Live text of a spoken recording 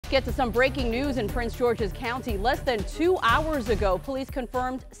get to some breaking news in Prince George's County. Less than 2 hours ago, police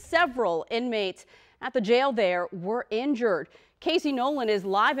confirmed several inmates at the jail there were injured. Casey Nolan is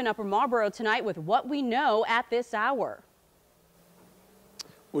live in Upper Marlboro tonight with what we know at this hour.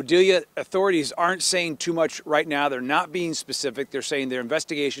 Well, Delia, authorities aren't saying too much right now. They're not being specific. They're saying their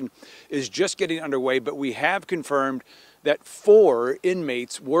investigation is just getting underway, but we have confirmed that 4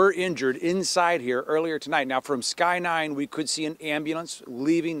 inmates were injured inside here earlier tonight. Now, from Sky 9, we could see an ambulance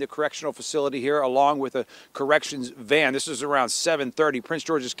leaving the correctional facility here along with a corrections van. This is around 7:30. Prince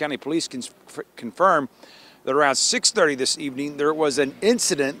George's County Police confirm that around 6:30 this evening, there was an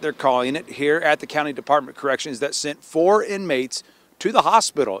incident, they're calling it, here at the County Department of Corrections that sent 4 inmates to the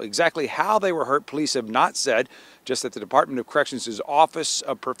hospital. Exactly how they were hurt, police have not said, just that the Department of Corrections' Office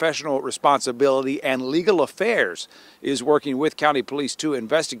of Professional Responsibility and Legal Affairs is working with county police to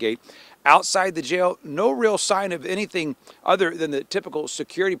investigate. Outside the jail, no real sign of anything other than the typical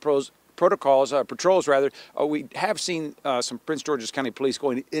security patrols. We have seen some Prince George's County police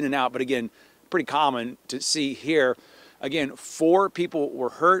going in and out, but again, pretty common to see here. Again, 4 people were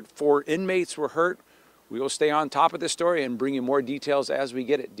hurt, 4 inmates were hurt. We will stay on top of this story and bring you more details as we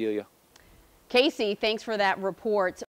get it, Delia. Casey, thanks for that report.